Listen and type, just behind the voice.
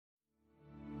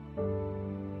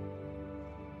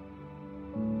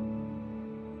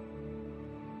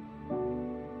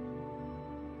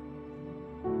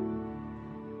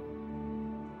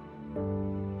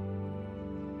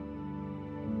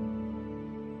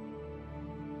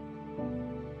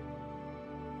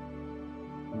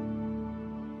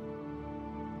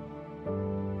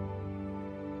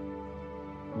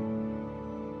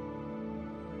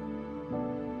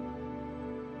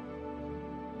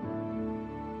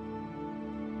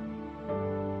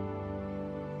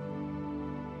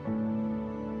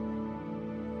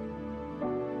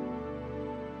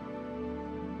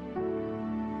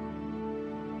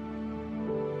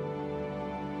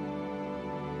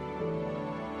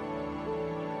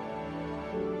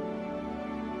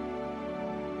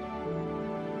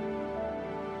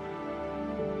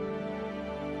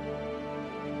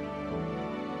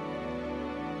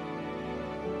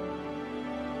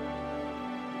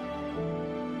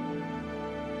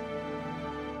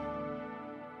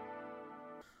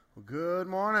Good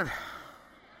morning.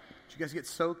 Did you guys get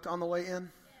soaked on the way in?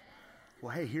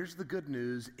 Well, hey, here's the good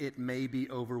news. It may be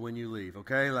over when you leave,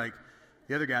 okay? Like,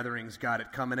 the other gatherings got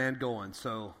it coming and going,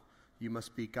 so you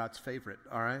must be God's favorite,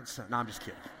 all right? So, no, I'm just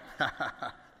kidding.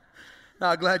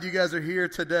 No, glad you guys are here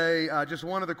today. Just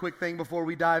one other quick thing before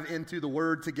we dive into the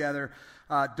Word together.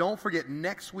 Don't forget,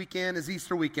 next weekend is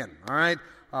Easter weekend, all right?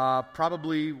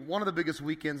 Probably one of the biggest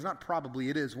weekends, not probably,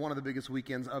 it is one of the biggest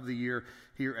weekends of the year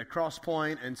here at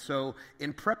Crosspoint. And so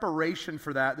in preparation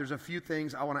for that, there's a few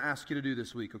things I want to ask you to do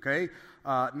this week, okay?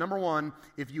 Number one,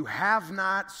 if you have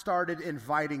not started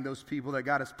inviting those people that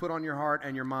God has put on your heart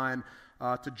and your mind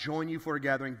to join you for a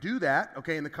gathering, do that,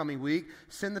 okay, in the coming week.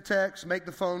 Send the text, make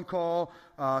the phone call,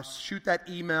 shoot that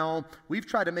email. We've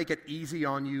tried to make it easy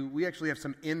on you. We actually have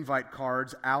some invite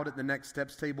cards out at the Next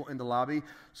Steps table in the lobby.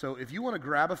 So if you want to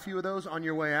grab a few of those on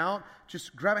your way out,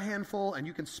 just grab a handful and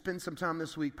you can spend some time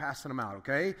this week passing them out,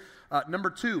 okay?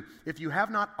 Number two, if you have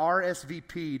not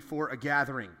RSVP'd for a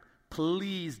gathering,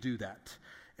 please do that.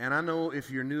 And I know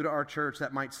if you're new to our church,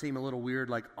 that might seem a little weird,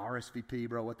 like RSVP,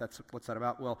 bro, what's that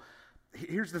about? Well,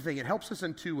 here's the thing. It helps us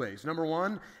in two ways. Number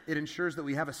one, it ensures that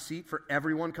we have a seat for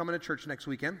everyone coming to church next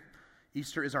weekend.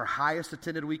 Easter is our highest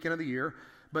attended weekend of the year.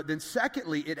 But then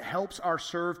secondly, it helps our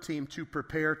serve team to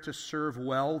prepare to serve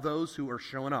well those who are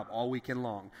showing up all weekend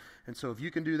long. And so if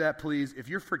you can do that, please. If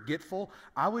you're forgetful,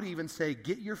 I would even say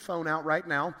get your phone out right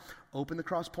now, open the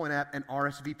Crosspoint app, and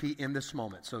RSVP in this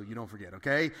moment so you don't forget,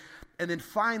 okay? And then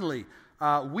finally,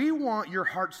 we want your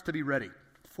hearts to be ready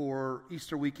for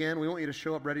Easter weekend. We want you to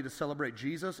show up ready to celebrate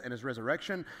Jesus and His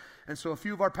resurrection. And so a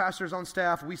few of our pastors on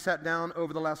staff, we sat down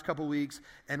over the last couple weeks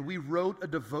and we wrote a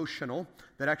devotional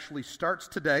that actually starts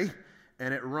today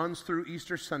and it runs through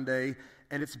Easter Sunday,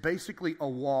 and it's basically a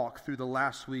walk through the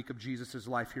last week of Jesus'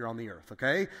 life here on the earth,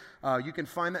 okay? You can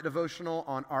find that devotional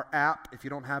on our app. If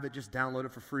you don't have it, just download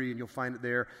it for free and you'll find it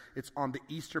there. It's on the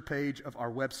Easter page of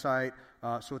our website,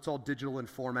 so it's all digital in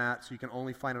format, so you can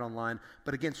only find it online.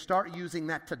 But again, start using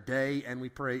that today, and we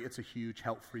pray it's a huge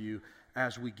help for you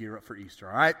as we gear up for Easter,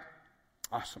 all right?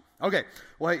 Awesome. Okay,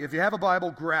 well, hey, if you have a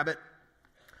Bible, grab it.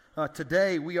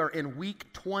 Today, we are in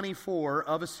week 24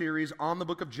 of a series on the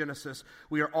book of Genesis.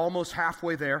 We are almost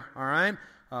halfway there, all right?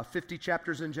 50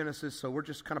 chapters in Genesis, so we're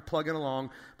just kind of plugging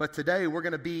along. But today, we're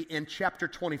going to be in chapter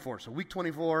 24. So week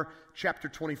 24, chapter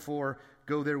 24.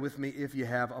 Go there with me if you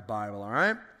have a Bible, all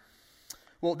right?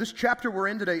 Well, this chapter we're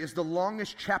in today is the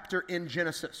longest chapter in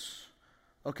Genesis.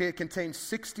 Okay, it contains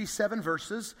 67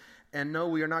 verses. And no,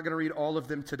 we are not going to read all of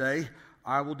them today.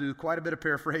 I will do quite a bit of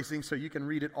paraphrasing, so you can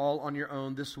read it all on your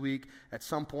own this week. At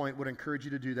some point, would encourage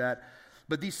you to do that.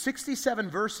 But these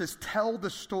 67 verses tell the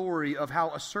story of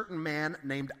how a certain man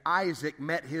named Isaac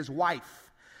met his wife,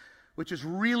 which is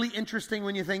really interesting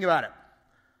when you think about it.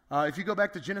 If you go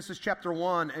back to Genesis chapter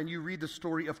 1 and you read the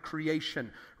story of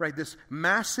creation, right, this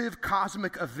massive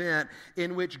cosmic event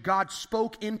in which God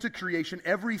spoke into creation,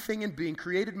 everything in being,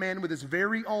 created man with His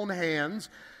very own hands,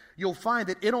 you'll find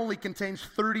that it only contains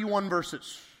 31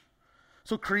 verses.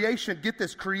 So creation, get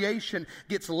this, creation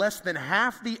gets less than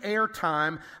half the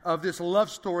airtime of this love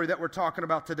story that we're talking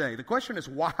about today. The question is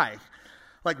why?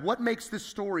 Like, what makes this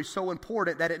story so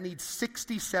important that it needs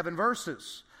 67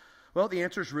 verses? Well, the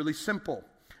answer is really simple.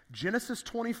 Genesis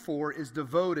 24 is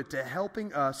devoted to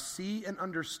helping us see and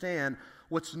understand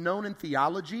what's known in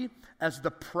theology as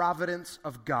the providence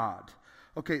of God.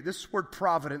 Okay, this word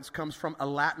providence comes from a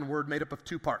Latin word made up of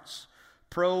two parts.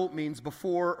 Pro means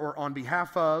before or on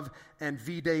behalf of, and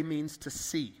vide means to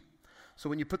see. So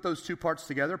when you put those two parts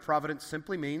together, providence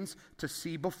simply means to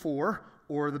see before,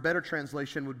 or the better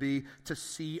translation would be to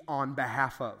see on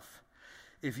behalf of.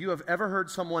 If you have ever heard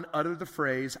someone utter the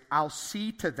phrase, "I'll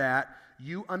see to that,"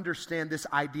 you understand this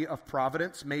idea of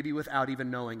providence, maybe without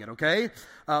even knowing it, okay?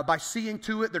 By seeing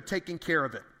to it, they're taking care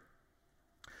of it.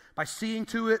 By seeing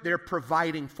to it, they're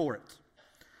providing for it.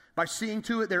 By seeing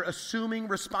to it, they're assuming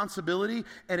responsibility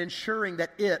and ensuring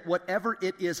that whatever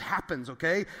it is, happens,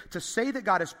 okay? To say that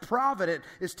God is provident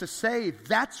is to say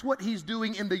that's what He's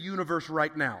doing in the universe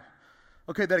right now.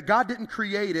 Okay, that God didn't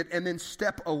create it and then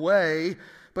step away,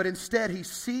 but instead He's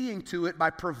seeing to it by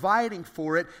providing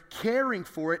for it, caring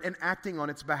for it, and acting on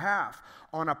its behalf.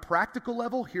 On a practical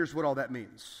level, here's what all that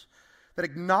means. That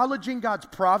acknowledging God's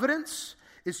providence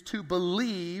is to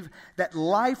believe that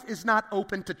life is not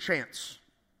open to chance.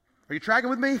 Are you tracking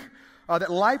with me?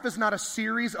 That life is not a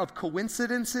series of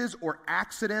coincidences or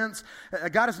accidents.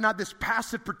 God is not this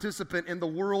passive participant in the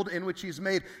world in which He's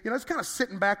made. It's kind of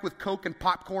sitting back with Coke and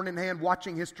popcorn in hand,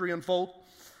 watching history unfold.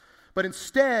 But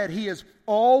instead, He is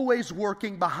always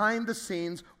working behind the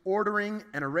scenes, ordering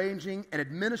and arranging and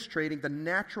administrating the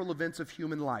natural events of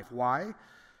human life. Why?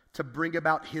 to bring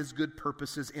about his good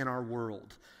purposes in our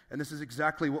world. And this is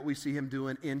exactly what we see him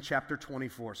doing in chapter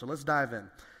 24. So let's dive in.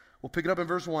 We'll pick it up in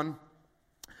verse 1.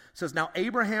 It says, "Now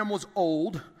Abraham was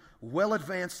old, well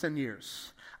advanced in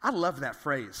years." I love that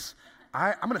phrase.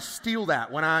 I'm going to steal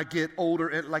that when I get older.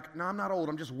 No, I'm not old.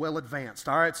 I'm just well advanced.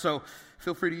 All right, so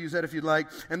feel free to use that if you'd like.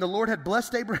 "And the Lord had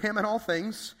blessed Abraham in all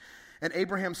things. And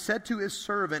Abraham said to his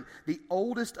servant, the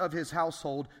oldest of his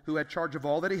household, who had charge of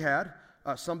all that he had."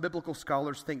 Some biblical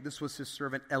scholars think this was his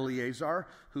servant Eleazar,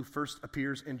 who first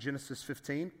appears in Genesis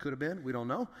 15. Could have been. We don't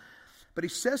know. But he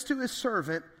says to his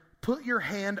servant, "Put your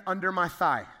hand under my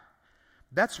thigh."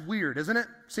 That's weird, isn't it?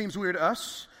 Seems weird to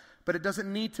us, but it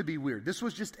doesn't need to be weird. This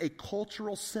was just a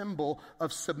cultural symbol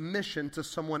of submission to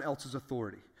someone else's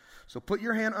authority. So put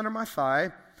your hand under my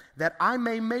thigh, that I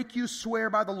may make you swear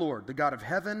by the Lord, the God of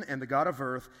heaven and the God of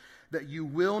earth, that you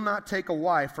will not take a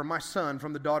wife for my son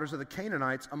from the daughters of the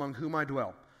Canaanites among whom I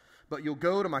dwell, but you'll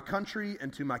go to my country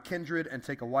and to my kindred and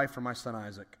take a wife for my son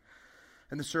Isaac.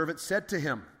 And the servant said to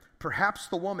him, "Perhaps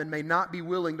the woman may not be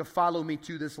willing to follow me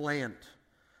to this land.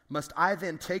 Must I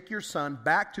then take your son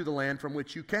back to the land from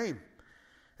which you came?"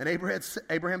 And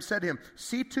Abraham said to him,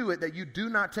 "See to it that you do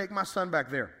not take my son back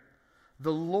there.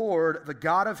 The Lord, the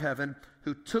God of heaven,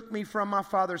 who took me from my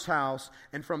father's house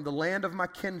and from the land of my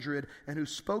kindred, and who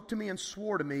spoke to me and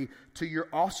swore to me, to your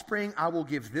offspring I will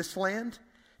give this land."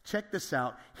 Check this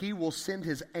out. "He will send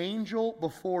his angel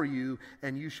before you,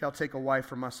 and you shall take a wife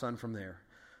for my son from there.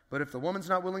 But if the woman's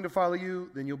not willing to follow you,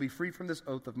 then you'll be free from this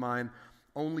oath of mine.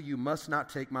 Only you must not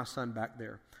take my son back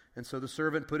there." And so the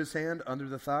servant put his hand under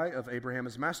the thigh of Abraham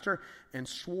his master and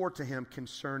swore to him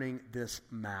concerning this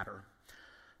matter.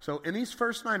 So in these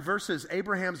first 9 verses,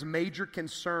 Abraham's major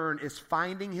concern is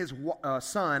finding his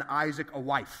son Isaac a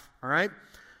wife. All right?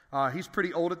 He's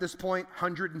pretty old at this point,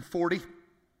 140.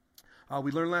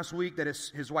 We learned last week that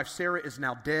his wife Sarah is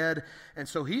now dead. And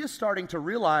so he is starting to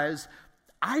realize,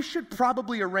 I should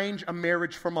probably arrange a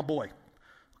marriage for my boy.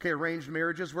 Okay, arranged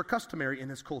marriages were customary in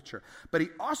his culture. But he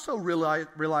also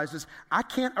realizes, I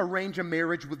can't arrange a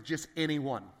marriage with just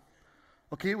anyone.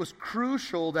 Okay, it was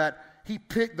crucial that he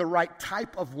picked the right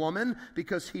type of woman,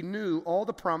 because he knew all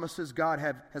the promises God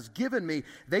has given me,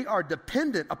 they are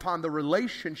dependent upon the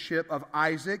relationship of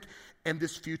Isaac and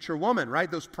this future woman, right?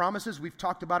 Those promises, we've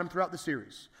talked about them throughout the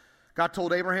series. God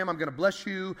told Abraham, "I'm going to bless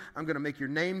you. I'm going to make your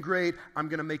name great. I'm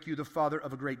going to make you the father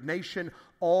of a great nation.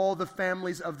 All the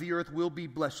families of the earth will be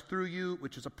blessed through you,"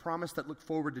 which is a promise that looked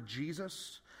forward to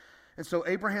Jesus. And so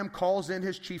Abraham calls in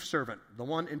his chief servant, the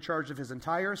one in charge of his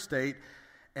entire estate,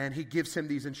 and he gives him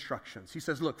these instructions. He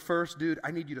says, "Look, first, dude,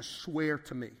 I need you to swear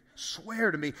to me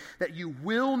that you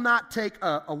will not take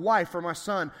a wife for my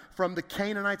son from the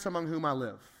Canaanites among whom I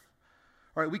live."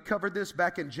 All right, we covered this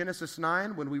back in Genesis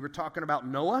 9 when we were talking about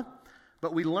Noah,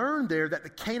 but we learned there that the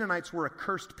Canaanites were a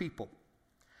cursed people.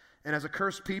 And as a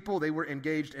cursed people, they were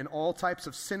engaged in all types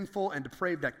of sinful and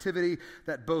depraved activity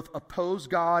that both opposed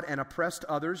God and oppressed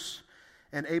others.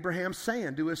 And Abraham's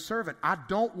saying to his servant, I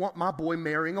don't want my boy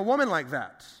marrying a woman like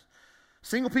that.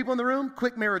 Single people in the room,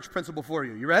 quick marriage principle for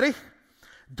you. You ready?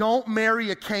 Don't marry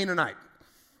a Canaanite.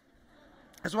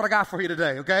 That's what I got for you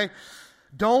today, okay?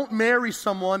 Don't marry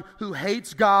someone who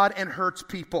hates God and hurts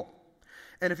people.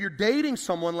 And if you're dating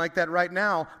someone like that right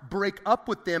now, break up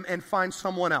with them and find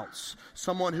someone else.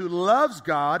 Someone who loves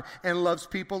God and loves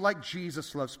people like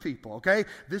Jesus loves people, okay?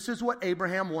 This is what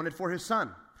Abraham wanted for his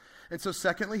son. And so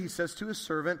secondly, he says to his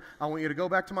servant, I want you to go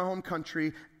back to my home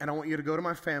country, and I want you to go to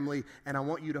my family, and I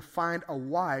want you to find a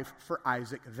wife for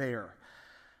Isaac there.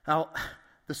 Now,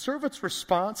 the servant's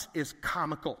response is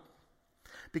comical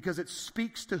because it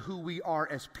speaks to who we are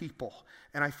as people.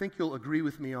 And I think you'll agree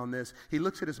with me on this. He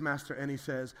looks at his master and he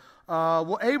says,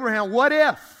 well, Abraham, what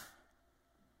if?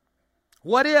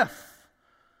 What if?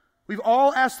 We've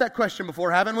all asked that question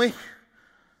before, haven't we?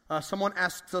 Someone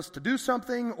asks us to do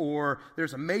something, or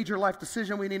there's a major life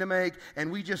decision we need to make, and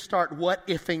we just start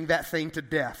what-ifing that thing to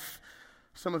death.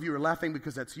 Some of you are laughing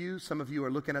because that's you. Some of you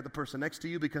are looking at the person next to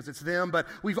you because it's them. But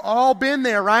we've all been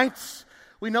there, right?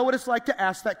 We know what it's like to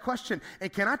ask that question.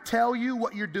 And can I tell you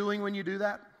what you're doing when you do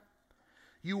that?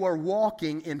 You are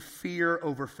walking in fear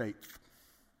over faith.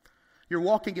 You're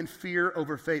walking in fear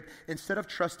over faith. Instead of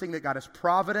trusting that God is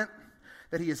provident,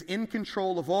 that He is in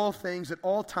control of all things at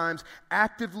all times,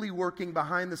 actively working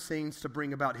behind the scenes to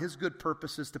bring about His good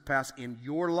purposes to pass in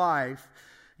your life,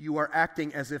 you are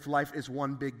acting as if life is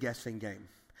one big guessing game.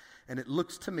 And it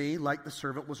looks to me like the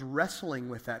servant was wrestling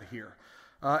with that here.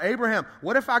 Abraham,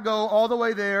 what if I go all the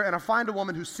way there and I find a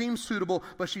woman who seems suitable,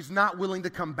 but she's not willing to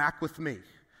come back with me?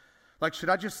 Like, should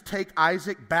I just take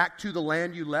Isaac back to the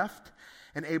land you left?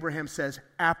 And Abraham says,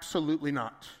 absolutely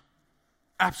not.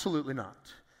 Absolutely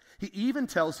not. He even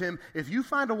tells him, if you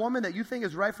find a woman that you think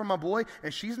is right for my boy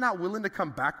and she's not willing to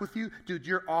come back with you, dude,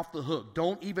 you're off the hook.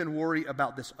 Don't even worry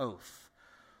about this oath.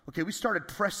 Okay, we started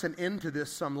pressing into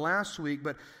this some last week,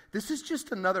 but this is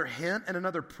just another hint and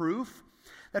another proof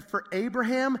that for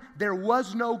Abraham, there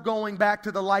was no going back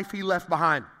to the life he left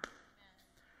behind.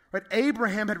 Right?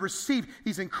 Abraham had received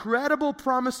these incredible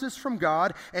promises from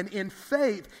God, and in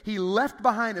faith, he left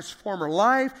behind his former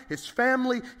life, his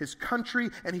family, his country,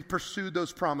 and he pursued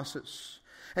those promises.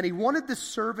 And he wanted this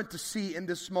servant to see in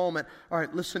this moment, all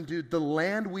right, listen, dude, the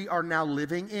land we are now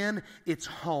living in, it's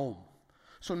home.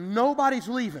 So nobody's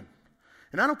leaving.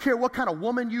 And I don't care what kind of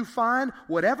woman you find,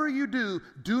 whatever you do,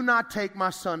 do not take my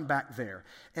son back there.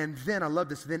 And then, I love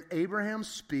this, then Abraham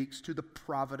speaks to the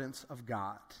providence of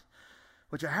God,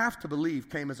 which I have to believe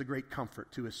came as a great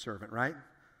comfort to his servant, right?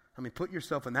 I mean, put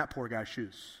yourself in that poor guy's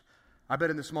shoes. I bet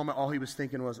in this moment all he was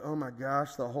thinking was, oh my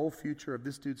gosh, the whole future of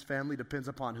this dude's family depends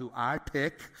upon who I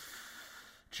pick.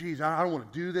 Geez, I don't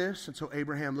want to do this. And so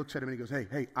Abraham looks at him and he goes,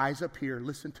 hey, eyes up here,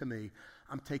 listen to me.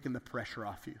 I'm taking the pressure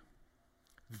off you.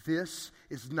 This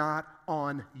is not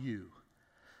on you.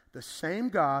 The same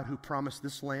God who promised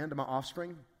this land to my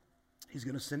offspring, he's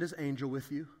going to send his angel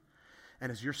with you.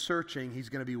 And as you're searching, he's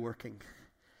going to be working.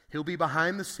 He'll be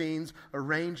behind the scenes,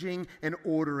 arranging and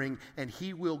ordering, and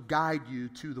he will guide you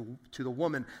to the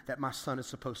woman that my son is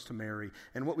supposed to marry.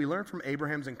 And what we learn from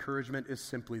Abraham's encouragement is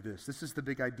simply this. This is the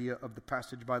big idea of the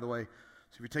passage, by the way.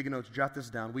 So if you're taking notes, jot this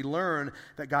down. We learn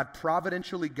that God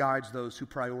providentially guides those who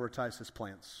prioritize his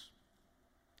plans.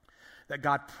 That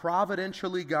God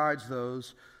providentially guides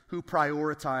those who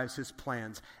prioritize his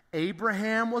plans.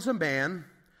 Abraham was a man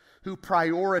who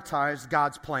prioritized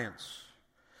God's plans.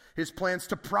 His plans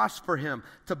to prosper him,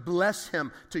 to bless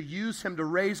him, to use him to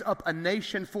raise up a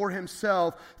nation for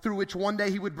himself through which one day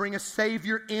he would bring a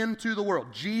Savior into the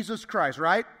world, Jesus Christ,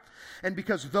 right? And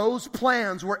because those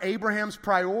plans were Abraham's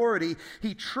priority,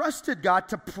 he trusted God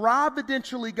to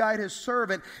providentially guide his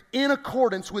servant in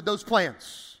accordance with those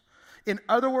plans. In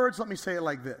other words, let me say it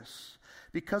like this.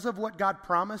 Because of what God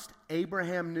promised,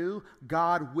 Abraham knew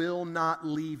God will not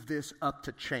leave this up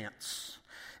to chance.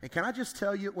 And can I just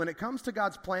tell you, when it comes to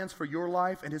God's plans for your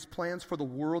life and his plans for the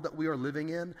world that we are living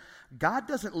in, God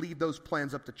doesn't leave those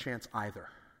plans up to chance either.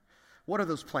 What are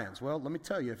those plans? Well, let me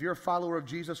tell you, if you're a follower of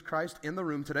Jesus Christ in the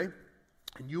room today,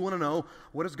 and you want to know,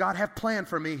 what does God have planned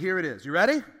for me? Here it is. You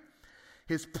ready?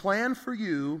 His plan for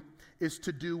you is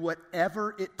to do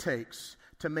whatever it takes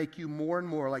to make you more and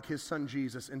more like his son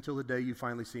Jesus until the day you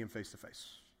finally see him face to face.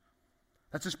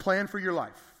 That's his plan for your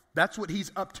life. That's what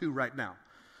he's up to right now.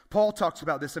 Paul talks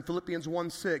about this in Philippians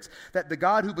 1:6, that the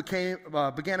God who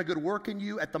began a good work in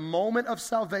you at the moment of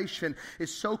salvation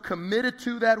is so committed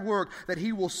to that work that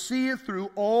he will see it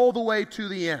through all the way to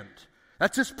the end.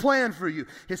 That's his plan for you.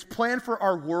 His plan for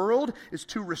our world is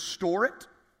to restore it,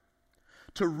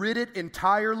 to rid it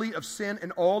entirely of sin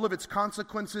and all of its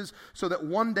consequences, so that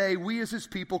one day we as his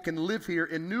people can live here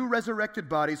in new resurrected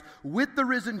bodies with the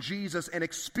risen Jesus and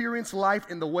experience life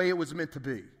in the way it was meant to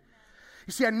be.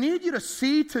 You see, I need you to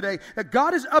see today that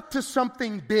God is up to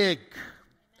something big.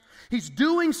 He's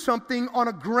doing something on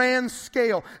a grand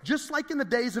scale. Just like in the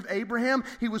days of Abraham,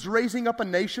 he was raising up a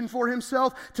nation for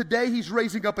himself. Today, he's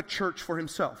raising up a church for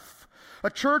himself. A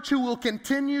church who will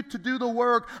continue to do the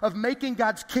work of making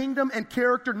God's kingdom and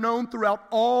character known throughout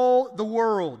all the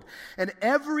world. And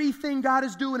everything God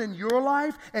is doing in your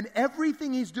life and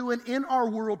everything he's doing in our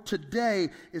world today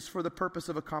is for the purpose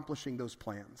of accomplishing those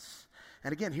plans.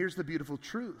 And again, here's the beautiful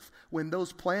truth. When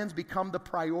those plans become the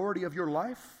priority of your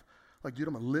life, like, dude,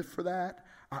 I'm going to live for that.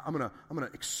 I'm going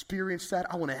to experience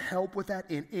that. I want to help with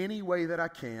that in any way that I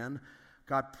can.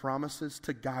 God promises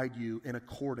to guide you in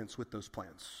accordance with those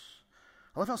plans.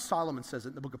 I love how Solomon says it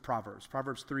in the book of Proverbs.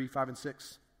 Proverbs 3, 5, and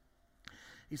 6.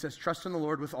 He says, trust in the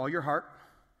Lord with all your heart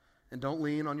and don't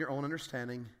lean on your own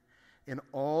understanding. In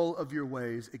all of your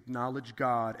ways, acknowledge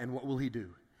God. And what will he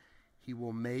do? He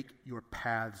will make your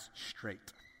paths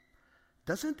straight.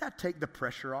 Doesn't that take the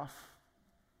pressure off?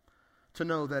 To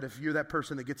know that if you're that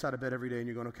person that gets out of bed every day and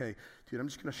you're going, okay, dude, I'm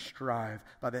just going to strive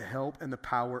by the help and the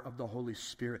power of the Holy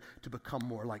Spirit to become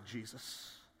more like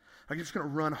Jesus. I'm just going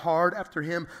to run hard after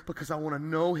him because I want to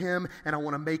know him and I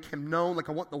want to make him known. Like,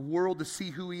 I want the world to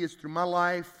see who he is through my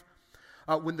life.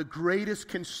 When the greatest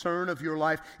concern of your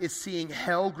life is seeing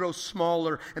hell grow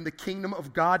smaller and the kingdom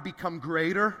of God become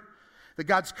greater, that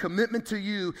God's commitment to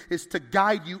you is to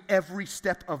guide you every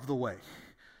step of the way.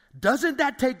 Doesn't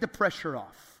that take the pressure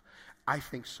off? I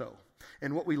think so.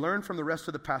 And what we learn from the rest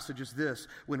of the passage is this.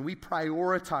 When we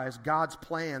prioritize God's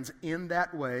plans in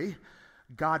that way,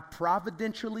 God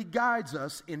providentially guides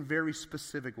us in very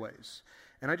specific ways.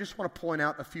 And I just want to point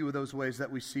out a few of those ways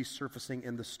that we see surfacing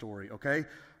in the story, okay?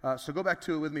 So go back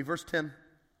to it with me. Verse 10,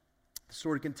 the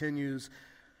story continues.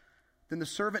 Then the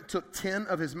servant took 10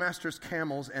 of his master's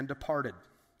camels and departed,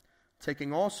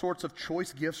 taking all sorts of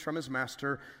choice gifts from his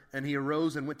master, and he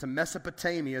arose and went to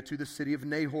Mesopotamia to the city of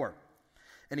Nahor.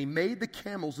 And he made the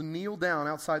camels kneel down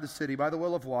outside the city by the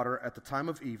well of water at the time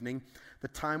of evening, the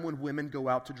time when women go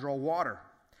out to draw water.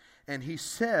 And he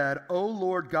said, O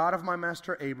Lord God of my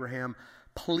master Abraham,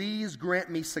 please grant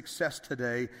me success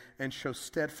today and show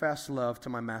steadfast love to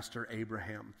my master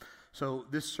Abraham. So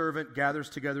this servant gathers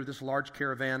together this large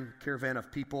caravan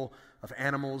of people, of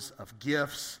animals, of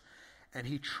gifts, and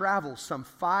he travels some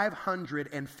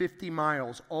 550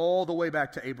 miles all the way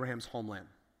back to Abraham's homeland.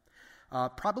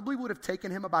 Probably would have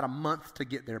taken him about a month to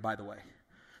get there, by the way.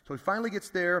 So he finally gets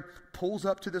there, pulls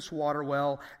up to this water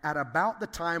well at about the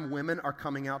time women are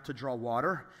coming out to draw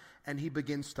water, and he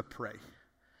begins to pray.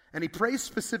 And he prays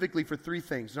specifically for three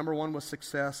things. Number one was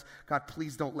success. God,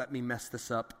 please don't let me mess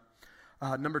this up.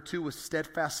 Number two was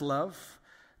steadfast love.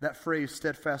 That phrase,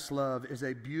 steadfast love, is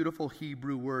a beautiful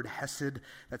Hebrew word, hesed,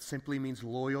 that simply means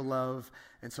loyal love.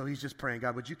 And so he's just praying,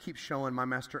 God, would you keep showing my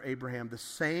master Abraham the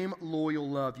same loyal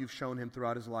love you've shown him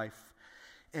throughout his life?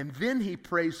 And then he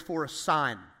prays for a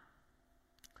sign.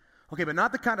 Okay, but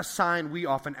not the kind of sign we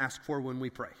often ask for when we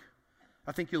pray.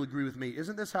 I think you'll agree with me.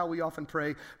 Isn't this how we often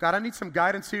pray? God, I need some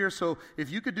guidance here, so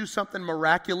if you could do something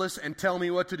miraculous and tell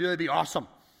me what to do, that'd be awesome.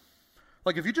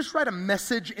 Like if you just write a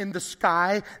message in the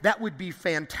sky, that would be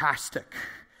fantastic.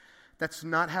 That's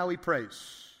not how he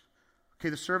prays. Okay,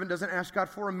 the servant doesn't ask God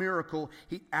for a miracle.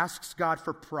 He asks God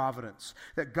for providence.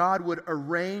 That God would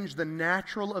arrange the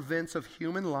natural events of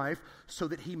human life so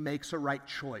that he makes a right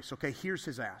choice. Okay, here's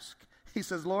his ask. He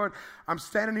says, Lord, I'm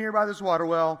standing here by this water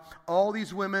well. All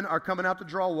these women are coming out to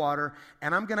draw water,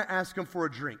 and I'm going to ask them for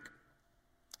a drink.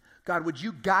 God, would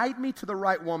you guide me to the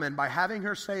right woman by having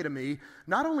her say to me,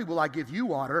 not only will I give you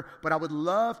water, but I would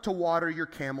love to water your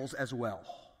camels as well.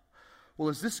 Well,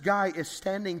 as this guy is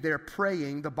standing there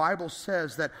praying, the Bible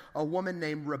says that a woman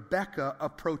named Rebekah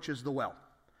approaches the well.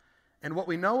 And what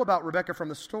we know about Rebekah from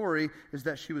the story is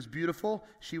that she was beautiful,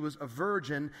 she was a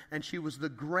virgin, and she was the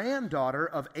granddaughter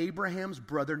of Abraham's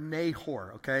brother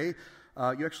Nahor, okay?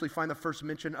 You actually find the first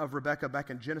mention of Rebekah back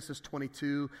in Genesis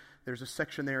 22. There's a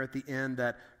section there at the end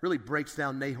that really breaks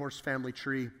down Nahor's family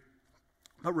tree.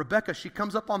 But Rebekah, she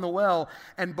comes up on the well,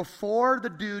 and before the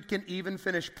dude can even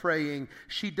finish praying,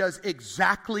 she does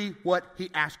exactly what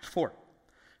he asked for.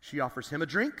 She offers him a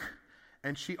drink,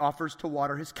 and she offers to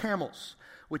water his camels,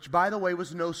 which, by the way,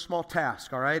 was no small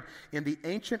task, all right? In the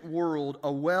ancient world,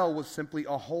 a well was simply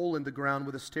a hole in the ground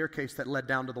with a staircase that led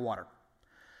down to the water.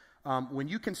 When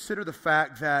you consider the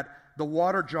fact that the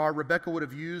water jar Rebekah would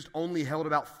have used only held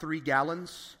about 3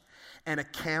 gallons, and a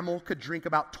camel could drink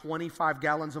about 25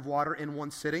 gallons of water in one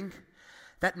sitting,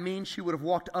 that means she would have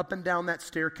walked up and down that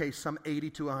staircase some 80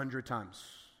 to 100 times.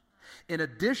 In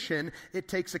addition, it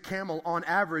takes a camel on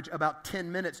average about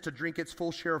 10 minutes to drink its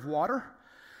full share of water,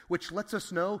 which lets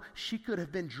us know she could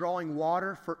have been drawing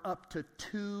water for up to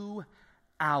 2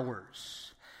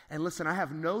 hours. And listen, I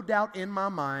have no doubt in my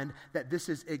mind that this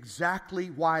is exactly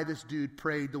why this dude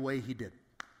prayed the way he did.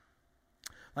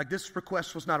 Like, this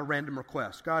request was not a random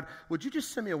request. God, would you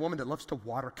just send me a woman that loves to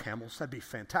water camels? That'd be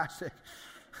fantastic.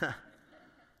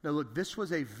 Now, look, this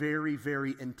was a very,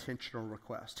 very intentional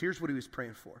request. Here's what he was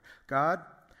praying for. God,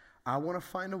 I want to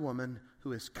find a woman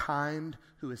who is kind,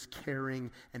 who is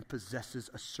caring, and possesses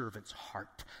a servant's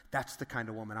heart. That's the kind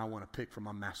of woman I want to pick for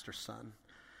my master's son.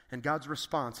 And God's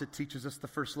response, it teaches us the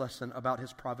first lesson about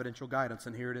his providential guidance.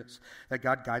 And here it is, that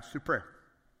God guides through prayer.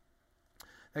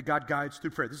 That God guides through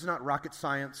prayer. This is not rocket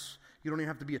science. You don't even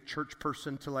have to be a church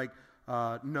person to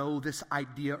know this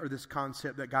idea or this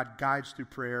concept that God guides through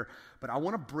prayer. But I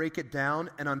want to break it down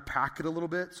and unpack it a little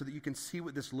bit so that you can see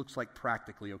what this looks like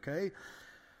practically, okay?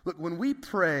 Look, when we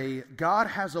pray, God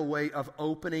has a way of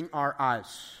opening our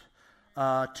eyes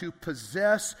to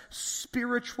possess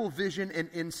spiritual vision and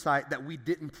insight that we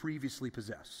didn't previously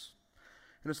possess.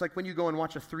 And it's like when you go and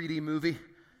watch a 3D movie.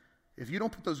 If you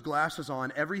don't put those glasses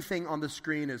on, everything on the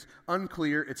screen is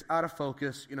unclear, it's out of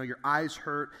focus, your eyes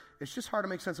hurt. It's just hard to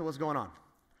make sense of what's going on.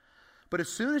 But as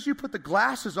soon as you put the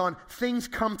glasses on, things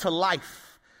come to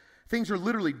life. Things are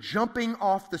literally jumping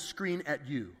off the screen at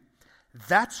you.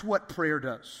 That's what prayer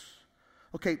does.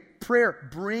 Okay, prayer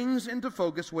brings into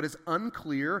focus what is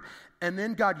unclear, and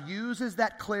then God uses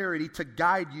that clarity to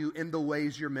guide you in the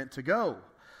ways you're meant to go.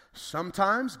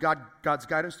 Sometimes God's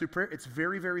guidance through prayer, it's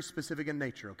very, very specific in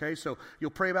nature, okay? So you'll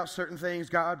pray about certain things.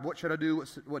 God, what should I do?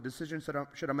 What decisions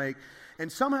should I make? And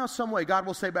somehow, some way, God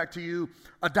will say back to you,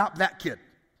 adopt that kid.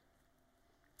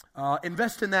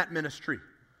 Invest in that ministry.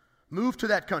 Move to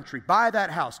that country, buy that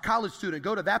house, college student,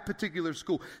 go to that particular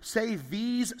school. Say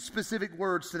these specific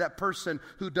words to that person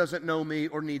who doesn't know me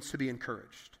or needs to be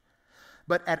encouraged.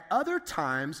 But at other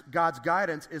times, God's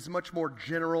guidance is much more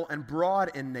general and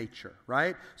broad in nature,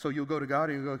 right? So you'll go to God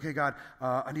and you'll go, okay, God,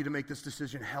 I need to make this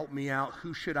decision. Help me out.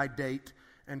 Who should I date?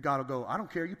 And God will go, I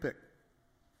don't care, you pick.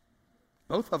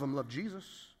 Both of them love Jesus.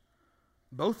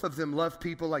 Both of them love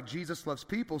people like Jesus loves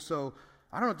people, so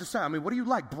I don't know what to say. I mean, what do you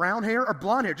like, brown hair or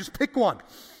blonde hair? Just pick one.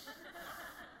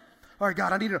 All right,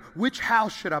 God, I need to know, which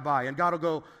house should I buy? And God will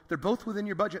go, they're both within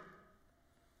your budget.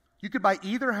 You could buy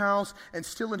either house and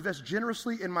still invest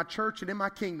generously in my church and in my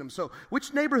kingdom. So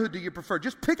which neighborhood do you prefer?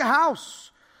 Just pick a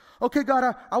house. Okay,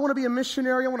 God, I want to be a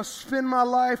missionary. I want to spend my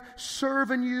life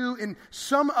serving you in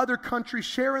some other country,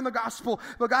 sharing the gospel.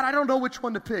 But God, I don't know which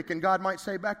one to pick. And God might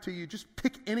say back to you, just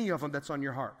pick any of them that's on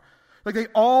your heart. Like they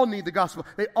all need the gospel.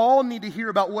 They all need to hear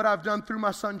about what I've done through my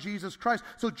son, Jesus Christ.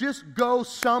 So just go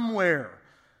somewhere.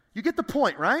 You get the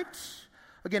point, right?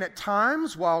 Again, at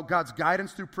times, while God's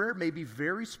guidance through prayer may be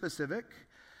very specific,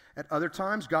 at other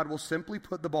times, God will simply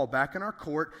put the ball back in our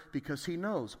court because he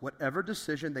knows whatever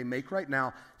decision they make right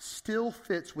now still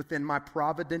fits within my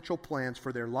providential plans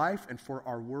for their life and for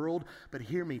our world. But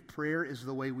hear me, prayer is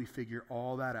the way we figure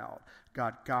all that out.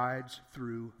 God guides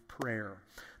through prayer.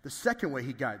 The second way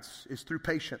he guides is through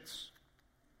patience.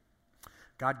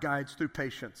 God guides through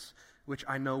patience, which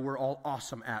I know we're all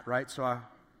awesome at, right? So I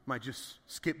might just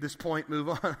skip this point, move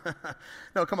on.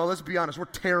 No, come on, let's be honest. We're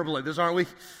terrible at this, aren't we?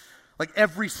 Like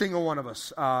every single one of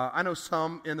us. I know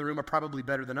some in the room are probably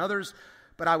better than others,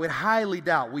 but I would highly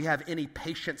doubt we have any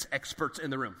patience experts in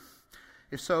the room.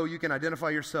 If so, you can identify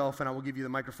yourself and I will give you the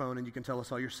microphone and you can tell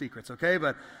us all your secrets, okay?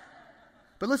 But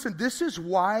listen, this is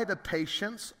why the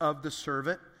patience of the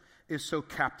servant is so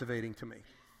captivating to me.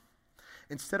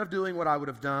 Instead of doing what I would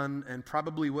have done and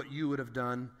probably what you would have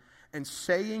done and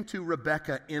saying to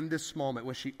Rebekah in this moment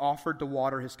when she offered to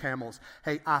water his camels,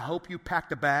 hey, I hope you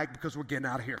packed a bag because we're getting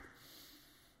out of here.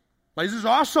 Like, this is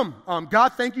awesome.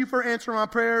 God, thank you for answering my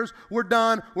prayers. We're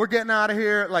done. We're getting out of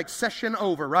here. Like, session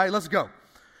over, right? Let's go.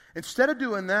 Instead of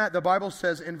doing that, the Bible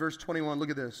says in verse 21, look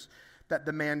at this, that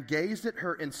the man gazed at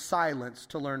her in silence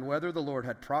to learn whether the Lord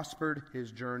had prospered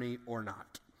his journey or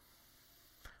not.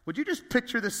 Would you just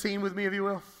picture this scene with me, if you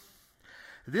will?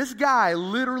 This guy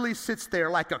literally sits there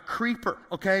like a creeper,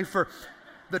 okay, for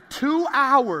the 2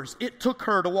 hours it took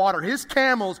her to water his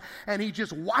camels, and he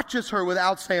just watches her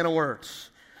without saying a word.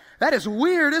 That is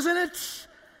weird, isn't it?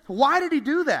 Why did he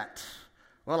do that?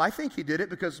 Well, I think he did it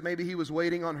because maybe he was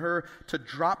waiting on her to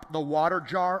drop the water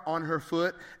jar on her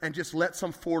foot and just let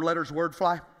some four-letter words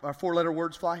fly,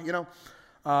 you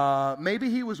know.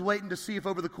 Maybe he was waiting to see if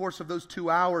over the course of those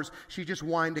 2 hours she just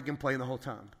whined and complained the whole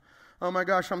time. Oh my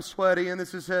gosh, I'm sweaty and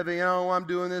this is heavy. Oh, I'm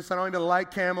doing this. I don't even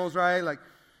like camels, right? Like,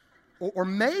 or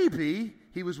maybe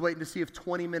he was waiting to see if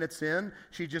 20 minutes in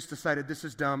she just decided, this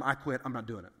is dumb. I quit. I'm not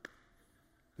doing it.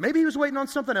 Maybe he was waiting on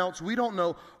something else. We don't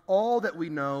know. All that we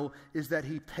know is that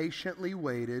he patiently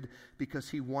waited because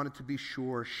he wanted to be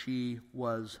sure she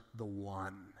was the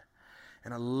one.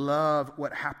 And I love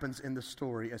what happens in the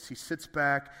story. As he sits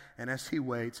back and as he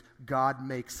waits, God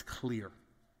makes clear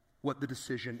what the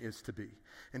decision is to be.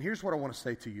 And here's what I want to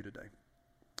say to you today.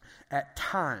 At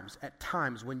times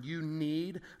when you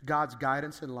need God's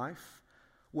guidance in life,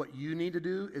 what you need to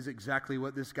do is exactly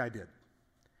what this guy did.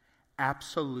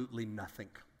 Absolutely nothing.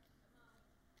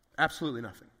 Absolutely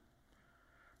nothing.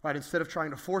 Right? Instead of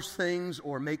trying to force things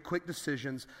or make quick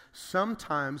decisions,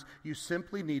 sometimes you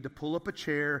simply need to pull up a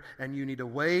chair and you need to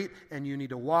wait and you need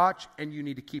to watch and you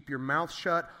need to keep your mouth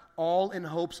shut, all in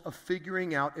hopes of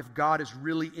figuring out if God is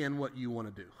really in what you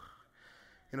want to do.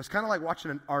 You know, it's kind of like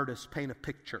watching an artist paint a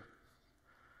picture.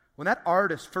 When that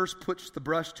artist first puts the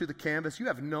brush to the canvas, you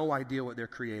have no idea what they're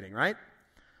creating, right?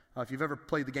 If you've ever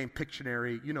played the game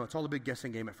Pictionary, you know it's all a big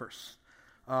guessing game at first.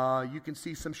 You can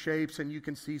see some shapes and you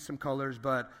can see some colors,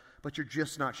 but you're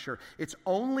just not sure. It's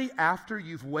only after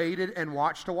you've waited and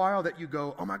watched a while that you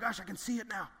go, oh my gosh, I can see it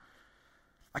now.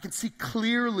 I can see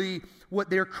clearly what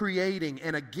they're creating.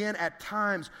 And again, at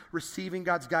times, receiving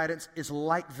God's guidance is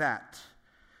like that.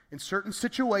 In certain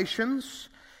situations,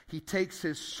 he takes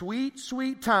his sweet,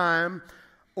 sweet time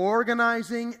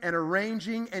organizing and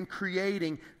arranging and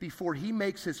creating before he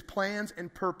makes his plans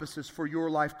and purposes for your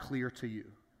life clear to you.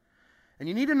 And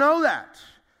you need to know that.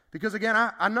 Because again,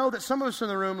 I know that some of us in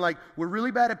the room, like, we're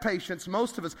really bad at patience.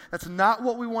 Most of us, that's not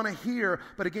what we want to hear.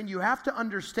 But again, you have to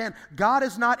understand, God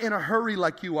is not in a hurry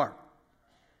like you are.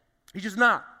 He's just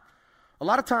not. A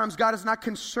lot of times, God is not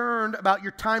concerned about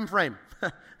your time frame.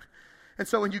 And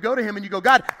so when you go to him and you go,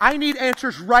 God, I need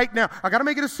answers right now. I got to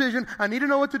make a decision. I need to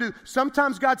know what to do.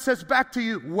 Sometimes God says back to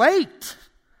you, wait.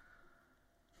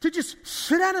 To just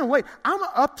sit down and wait. I'm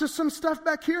up to some stuff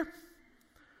back here.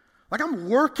 Like I'm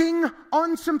working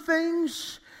on some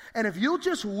things. And if you'll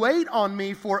just wait on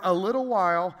me for a little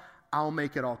while, I'll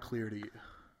make it all clear to you.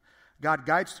 God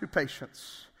guides through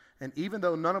patience. And even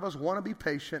though none of us want to be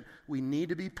patient, we need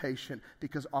to be patient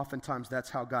because oftentimes that's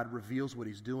how God reveals what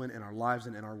he's doing in our lives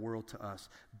and in our world to us.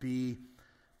 Be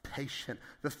patient.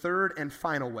 The third and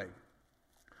final way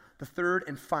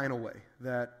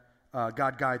that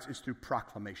God guides is through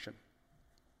proclamation.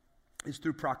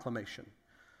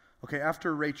 Okay,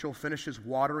 after Rachel finishes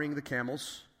watering the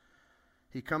camels,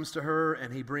 he comes to her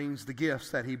and he brings the gifts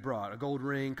that he brought, a gold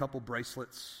ring, couple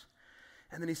bracelets.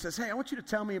 And then he says, hey, I want you to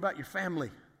tell me about your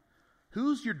family.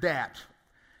 Who's your dad?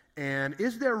 And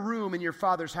is there room in your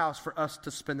father's house for us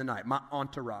to spend the night, my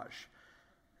entourage?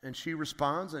 And she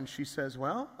responds and she says,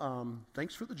 well,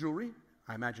 thanks for the jewelry.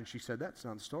 I imagine she said that. It's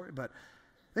not the story. But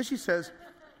then she says,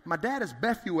 my dad is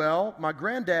Bethuel. My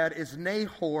granddad is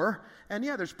Nahor. And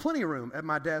yeah, there's plenty of room at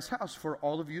my dad's house for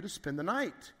all of you to spend the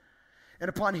night. And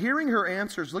upon hearing her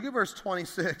answers, look at verse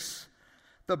 26.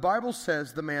 The Bible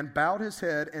says, the man bowed his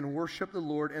head and worshiped the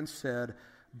Lord and said,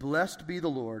 blessed be the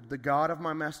Lord, the God of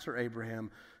my master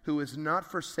Abraham, who has not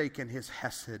forsaken his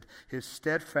hesed, his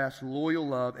steadfast, loyal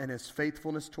love, and his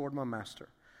faithfulness toward my master.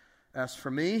 As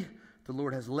for me, the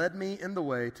Lord has led me in the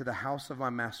way to the house of my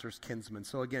master's kinsman.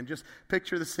 So again, just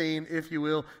picture the scene, if you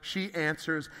will. She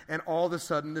answers, and all of a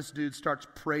sudden, this dude starts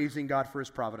praising God for his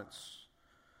providence.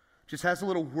 Just has a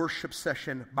little worship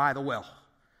session by the well.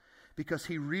 Because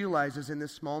he realizes in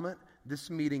this moment, this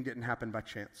meeting didn't happen by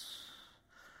chance.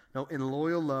 No, in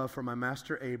loyal love for my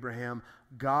master Abraham,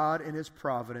 God in his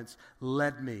providence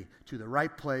led me to the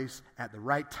right place at the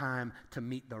right time to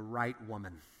meet the right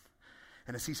woman.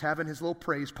 And as he's having his little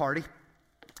praise party,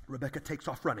 Rebecca takes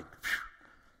off running,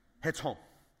 heads home.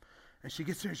 And she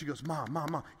gets there and she goes,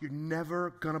 Mom, you're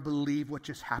never going to believe what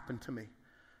just happened to me.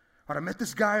 I met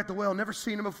this guy at the well, never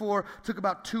seen him before. Took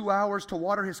about 2 hours to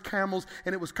water his camels,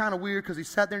 and it was kind of weird because he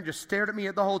sat there and just stared at me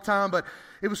the whole time, but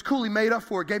it was cool. He made up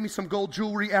for it, gave me some gold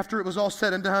jewelry after it was all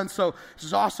said and done, so this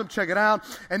is awesome. Check it out.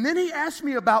 And then he asked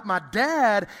me about my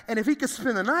dad and if he could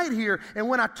spend the night here, and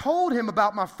when I told him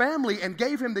about my family and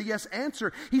gave him the yes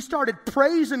answer, he started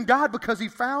praising God because he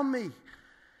found me.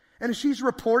 And as she's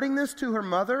reporting this to her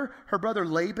mother, her brother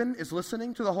Laban is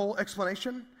listening to the whole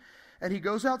explanation. And he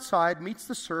goes outside, meets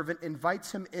the servant,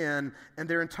 invites him in, and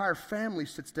their entire family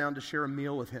sits down to share a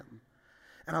meal with him.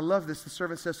 And I love this. The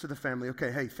servant says to the family,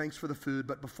 okay, hey, thanks for the food,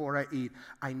 but before I eat,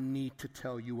 I need to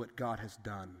tell you what God has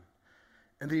done.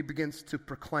 And then he begins to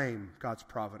proclaim God's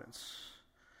providence.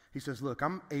 He says, look,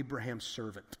 I'm Abraham's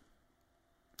servant.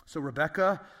 So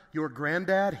Rebecca, your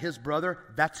granddad, his brother,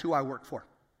 that's who I work for.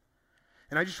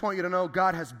 And I just want you to know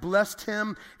God has blessed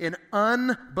him in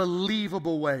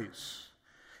unbelievable ways.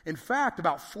 In fact,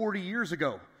 about 40 years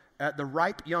ago, at the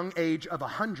ripe young age of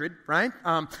 100, right?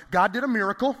 God did a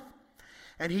miracle,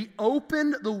 and he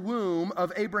opened the womb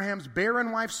of Abraham's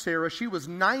barren wife, Sarah. She was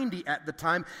 90 at the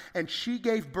time, and she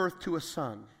gave birth to a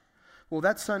son. Well,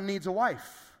 that son needs a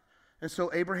wife. And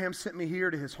so Abraham sent me here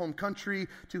to his home country,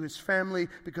 to his family,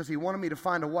 because he wanted me to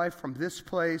find a wife from this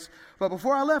place. But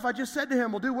before I left, I just said to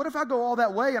him, well, dude, what if I go all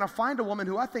that way and I find a woman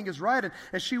who I think is right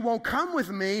and she won't come with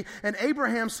me? And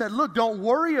Abraham said, look, don't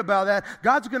worry about that.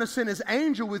 God's going to send his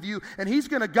angel with you and he's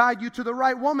going to guide you to the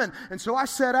right woman. And so I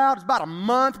set out. It's about a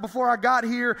month before I got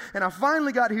here, and I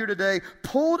finally got here today,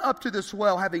 pulled up to this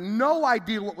well, having no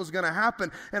idea what was going to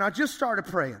happen. And I just started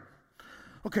praying.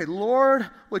 Okay, Lord,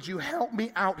 would you help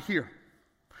me out here?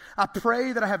 I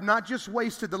pray that I have not just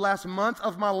wasted the last month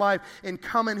of my life in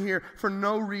coming here for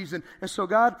no reason. And so,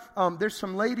 God, there's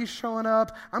some ladies showing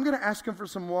up. I'm going to ask them for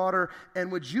some water.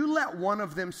 And would you let one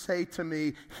of them say to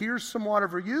me, here's some water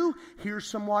for you, here's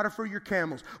some water for your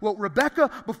camels. Well,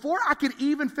 Rebecca, before I could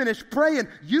even finish praying,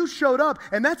 you showed up.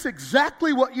 And that's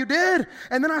exactly what you did.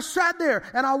 And then I sat there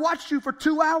and I watched you for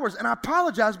 2 hours. And I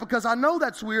apologize because I know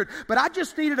that's weird. But I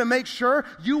just needed to make sure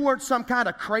you weren't some kind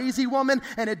of crazy woman.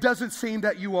 And it doesn't seem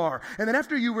that you are. And then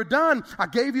after you were done, I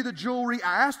gave you the jewelry.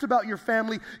 I asked about your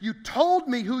family. You told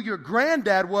me who your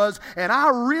granddad was. And I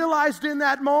realized in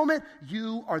that moment,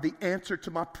 you are the answer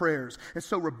to my prayers. And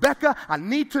so, Rebecca, I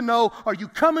need to know, are you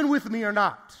coming with me or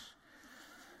not?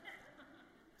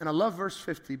 And I love verse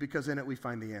 50 because in it we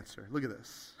find the answer. Look at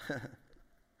this.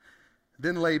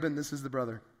 Then Laban, this is the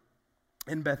brother,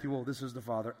 and Bethuel, this is the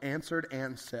father, answered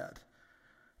and said,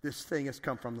 this thing has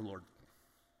come from the Lord.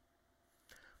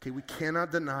 Okay, we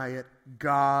cannot deny it.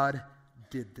 God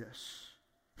did this.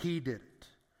 He did it.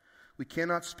 We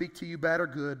cannot speak to you bad or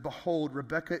good. Behold,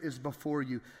 Rebekah is before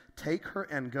you. Take her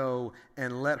and go,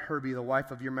 and let her be the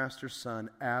wife of your master's son,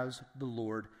 as the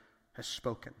Lord has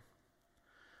spoken.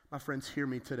 My friends, hear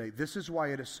me today. This is why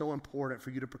it is so important for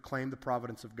you to proclaim the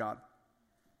providence of God.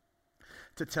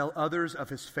 To tell others of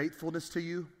his faithfulness to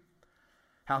you,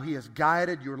 how he has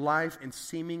guided your life in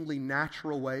seemingly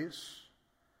natural ways.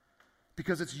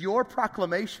 Because it's your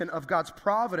proclamation of God's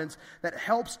providence that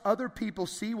helps other people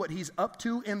see what he's up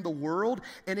to in the world,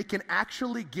 and it can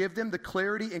actually give them the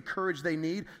clarity and courage they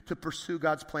need to pursue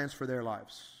God's plans for their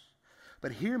lives.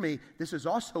 But hear me, this is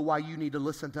also why you need to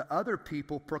listen to other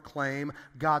people proclaim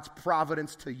God's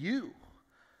providence to you.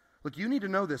 Look, you need to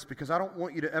know this because I don't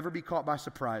want you to ever be caught by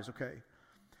surprise, okay?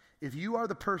 If you are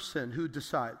the person who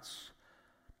decides,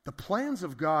 the plans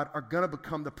of God are going to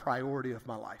become the priority of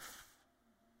my life.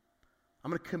 I'm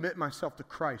going to commit myself to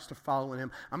Christ, to following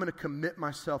him. I'm going to commit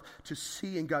myself to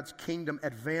seeing God's kingdom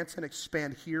advance and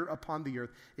expand here upon the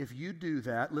earth. If you do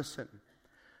that, listen,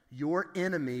 your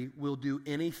enemy will do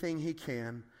anything he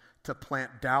can to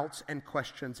plant doubts and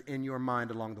questions in your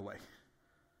mind along the way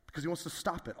because he wants to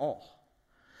stop it all.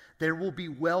 There will be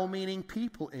well-meaning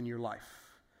people in your life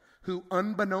who,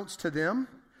 unbeknownst to them,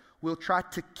 will try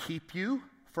to keep you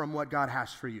from what God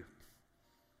has for you.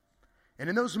 And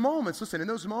in those moments, listen, in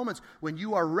those moments when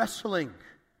you are wrestling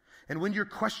and when you're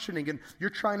questioning and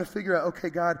you're trying to figure out, okay,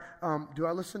 God, do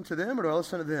I listen to them or do I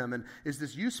listen to them? And is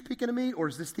this you speaking to me or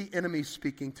is this the enemy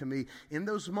speaking to me? In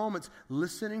those moments,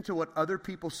 listening to what other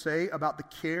people say about the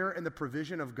care and the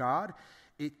provision of God,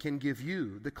 it can give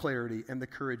you the clarity and the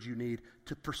courage you need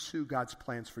to pursue God's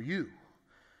plans for you.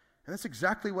 And that's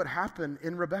exactly what happened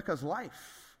in Rebekah's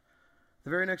life. The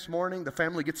very next morning, the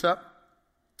family gets up.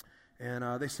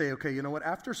 And they say, okay, you know what?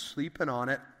 After sleeping on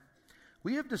it,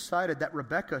 we have decided that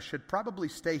Rebekah should probably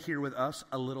stay here with us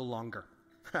a little longer.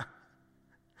 And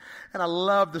I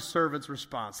love the servant's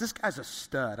response. This guy's a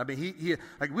stud. I mean, he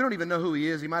like we don't even know who he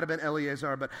is. He might have been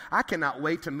Eleazar, but I cannot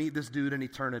wait to meet this dude in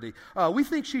eternity. We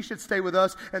think she should stay with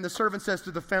us. And the servant says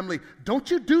to the family,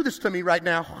 don't you do this to me right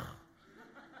now.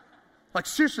 Like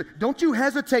seriously, don't you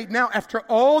hesitate now after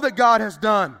all that God has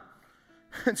done.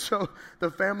 And so the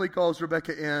family calls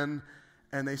Rebekah in,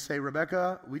 and they say,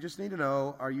 Rebekah, we just need to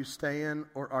know, are you staying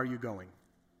or are you going?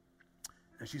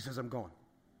 And she says, I'm going.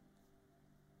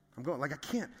 I'm going. Like, I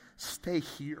can't stay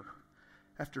here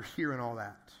after hearing all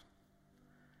that.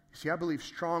 You see, I believe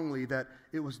strongly that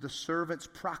it was the servant's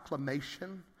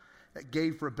proclamation that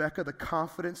gave Rebekah the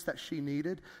confidence that she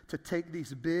needed to take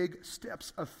these big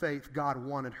steps of faith God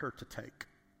wanted her to take.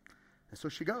 And so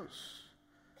she goes.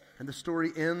 And the story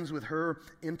ends with her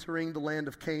entering the land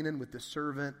of Canaan with this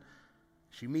servant.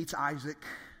 She meets Isaac.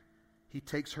 He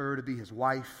takes her to be his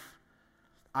wife.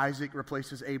 Isaac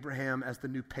replaces Abraham as the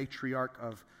new patriarch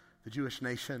of the Jewish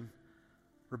nation.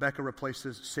 Rebekah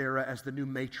replaces Sarah as the new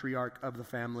matriarch of the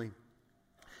family.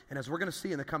 And as we're going to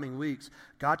see in the coming weeks,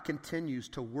 God continues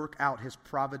to work out his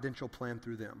providential plan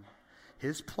through them.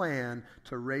 His plan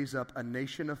to raise up a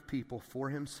nation of people for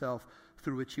himself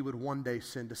through which he would one day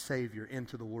send a Savior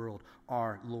into the world,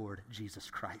 our Lord Jesus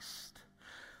Christ.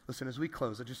 Listen, as we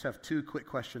close, I just have two quick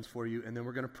questions for you, and then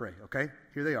we're going to pray, okay?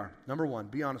 Here they are. Number one,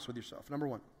 be honest with yourself. Number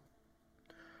one,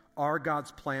 are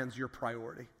God's plans your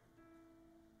priority?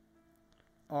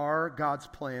 Are God's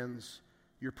plans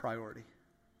your priority?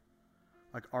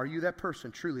 Like, are you that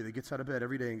person truly that gets out of bed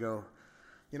every day and go,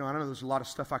 you know, I know there's a lot of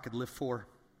stuff I could live for,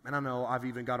 and I know I've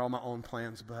even got all my own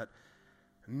plans, but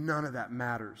none of that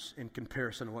matters in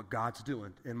comparison to what God's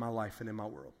doing in my life and in my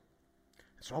world.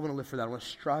 So I want to live for that. I want to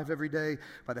strive every day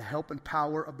by the help and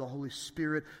power of the Holy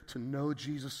Spirit to know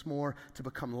Jesus more, to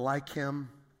become like him.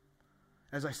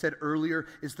 As I said earlier,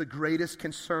 is the greatest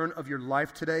concern of your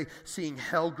life today seeing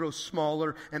hell grow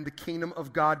smaller and the kingdom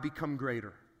of God become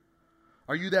greater?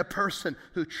 Are you that person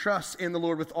who trusts in the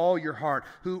Lord with all your heart,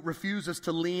 who refuses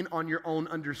to lean on your own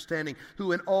understanding,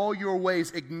 who in all your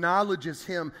ways acknowledges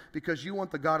him because you want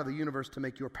the God of the universe to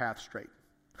make your path straight?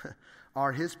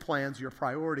 Are his plans your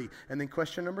priority? And then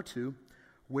question number two,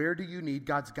 where do you need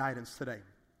God's guidance today?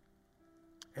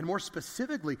 And more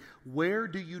specifically, where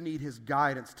do you need his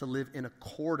guidance to live in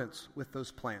accordance with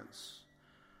those plans?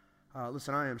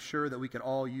 Listen, I am sure that we could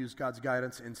all use God's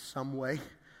guidance in some way.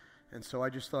 And so I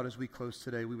just thought as we close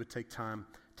today, we would take time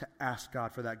to ask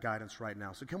God for that guidance right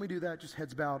now. So can we do that? Just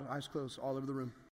heads bowed, eyes closed, all over the room.